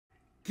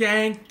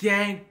Gang,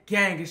 gang,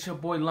 gang. It's your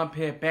boy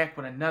Lumphead back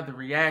with another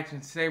reaction.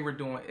 Today we're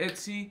doing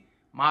ITZY,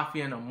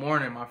 Mafia in the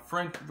Morning. My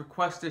friend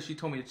requested, she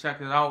told me to check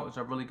it out. It's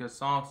a really good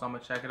song, so I'm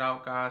going to check it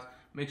out, guys.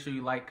 Make sure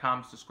you like,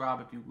 comment, subscribe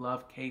if you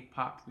love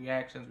K-pop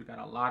reactions. We got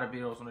a lot of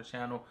videos on the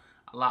channel,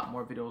 a lot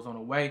more videos on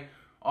the way.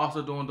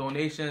 Also doing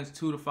donations,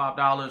 $2 to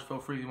 $5. Feel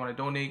free if you want to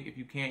donate. If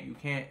you can't, you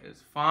can't.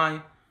 It's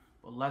fine.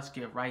 But let's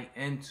get right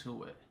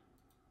into it.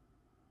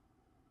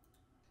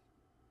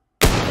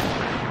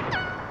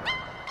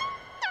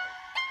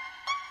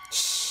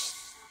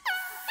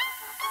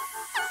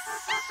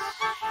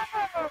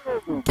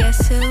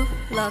 Guess who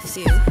loves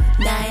you?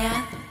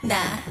 나야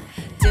나.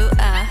 Do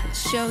I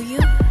show you?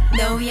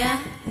 No야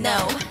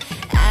no.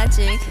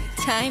 아직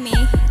타임이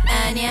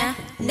아니야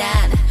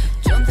난.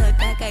 좀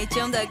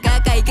더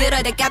가까이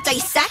그러다 갑자기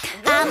싹.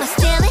 I'ma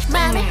steal it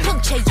맘을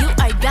훔쳐. You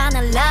are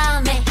gonna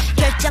love me.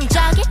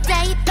 결정적일 때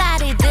이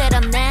발을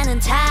드러내는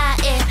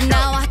타입.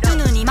 나와 두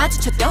눈이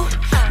마주쳐도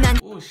난.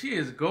 Ooh, she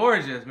is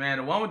gorgeous, man.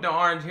 The one with the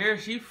orange hair,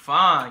 she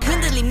fine.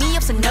 흔들림이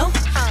없어 no.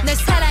 널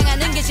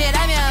사랑하는 게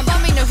죄라면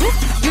but me know who.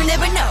 You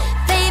never know.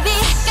 Baby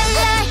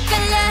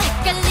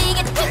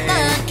깔리겠지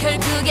넌.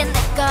 결국엔 내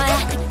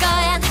거야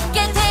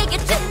내게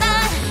되겠지 넌.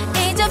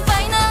 이제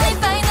finally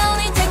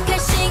택할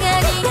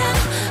시간이야.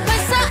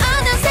 벌써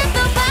어느새 또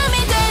밤이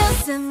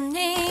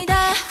되었습니다.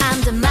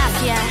 I'm the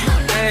mafia.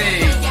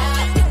 Hey.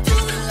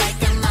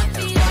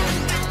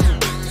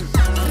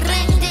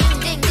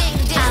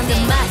 I'm the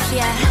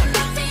mafia.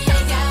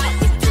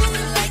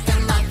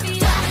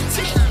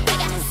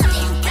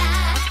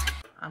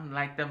 I'm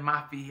like the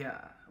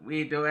mafia.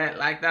 We do it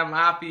like the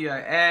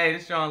mafia. Hey,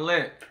 this showing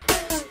lit.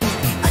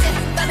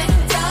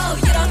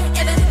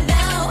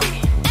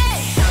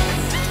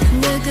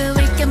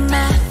 누구일까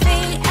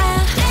마.피.아.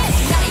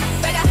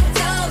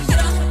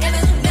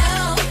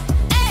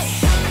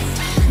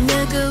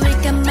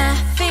 누구일까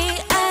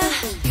마.피.아.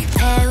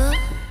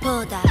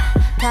 배우보다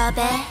더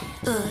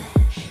배우.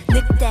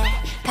 늑대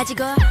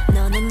가지고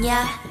노는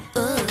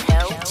여우.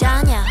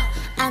 전혀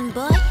안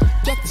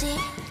보이겠지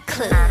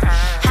clue.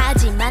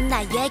 하지만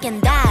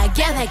나에겐 다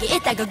계획이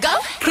있다고 go.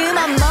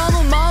 그만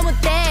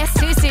머뭇대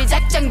슬슬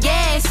작전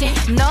개시.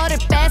 너를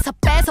뺏어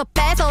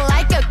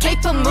like a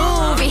K-pop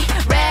movie.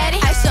 Ready?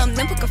 알 수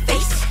없는 poker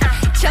face.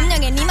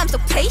 점령해 네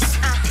맘속 place.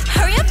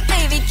 Hurry up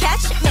baby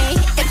catch me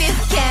if you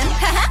can.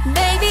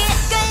 Baby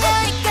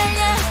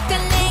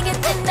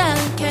깔리겠지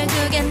넌.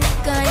 결국엔 내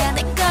거야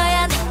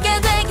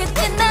내게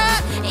되겠지 넌.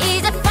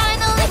 이제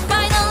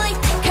finally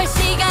갈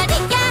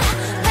시간이야.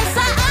 벌써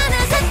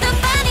어느새 또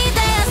밤이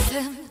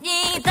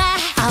되었습니다.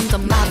 I'm the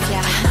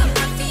mafia.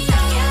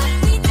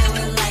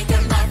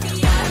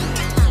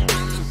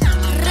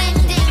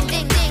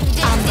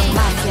 I'm the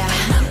mafia.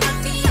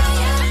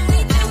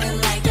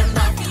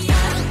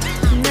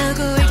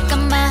 누구일까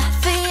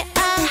마.피.아.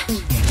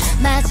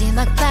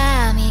 마지막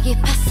밤이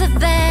깊었어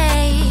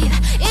babe.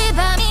 이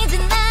밤이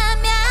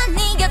지나면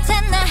네 곁에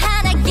나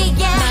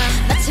하나기야.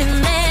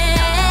 마침내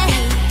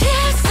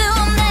피할 수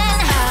없는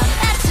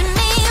아침이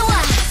와.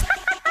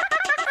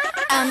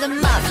 I'm the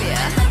mafia.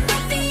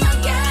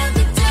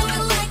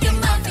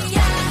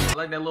 I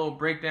like that little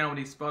breakdown when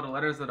he spelled the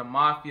letters of the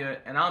mafia.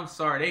 And I'm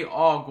sorry, they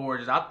all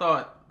gorgeous. I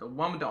thought the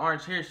one with the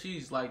orange hair,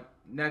 she's like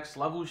next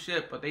level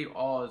shit, but they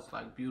all is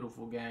like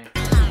beautiful, gang.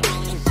 I'm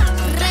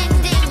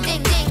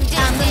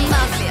the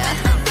mafia.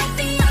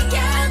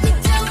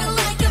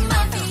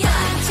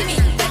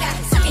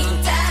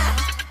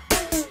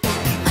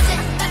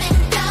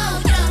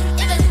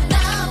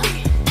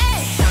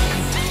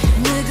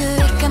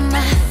 누구일까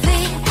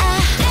마.피.아.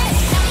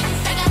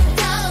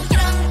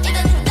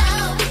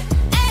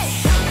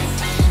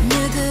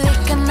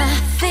 누구일까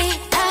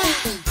마.피.아.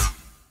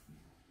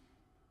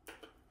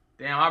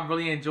 Damn, I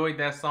really enjoyed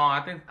that song.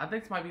 I think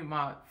this might be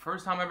my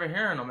first time ever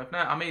hearing them. If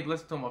not, I may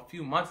listen to them a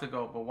few months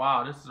ago. But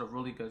wow, this is a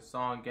really good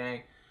song,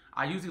 gang.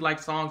 I usually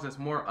like songs that's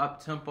more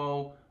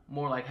up-tempo,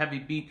 more like heavy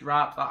beat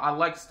drops. I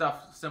like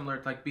stuff similar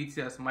to like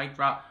BTS mic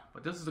drop.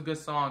 But this is a good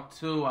song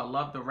too. I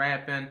love the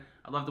rapping.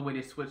 I love the way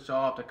they switched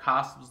off. The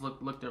costumes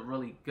looked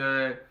really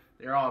good.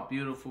 They're all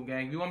beautiful,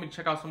 gang. If you want me to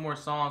check out some more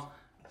songs,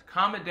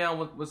 comment down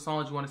what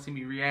songs you want to see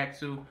me react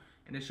to.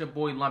 And it's your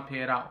boy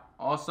Lumphead out.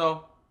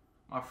 Also,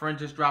 my friend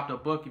just dropped a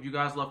book. If you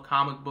guys love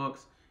comic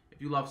books,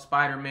 if you love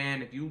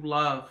Spider-Man, if you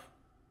love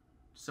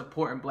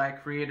supporting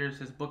black creators,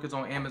 his book is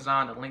on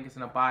Amazon. The link is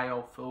in the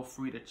bio. Feel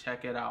free to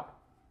check it out.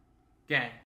 Gang.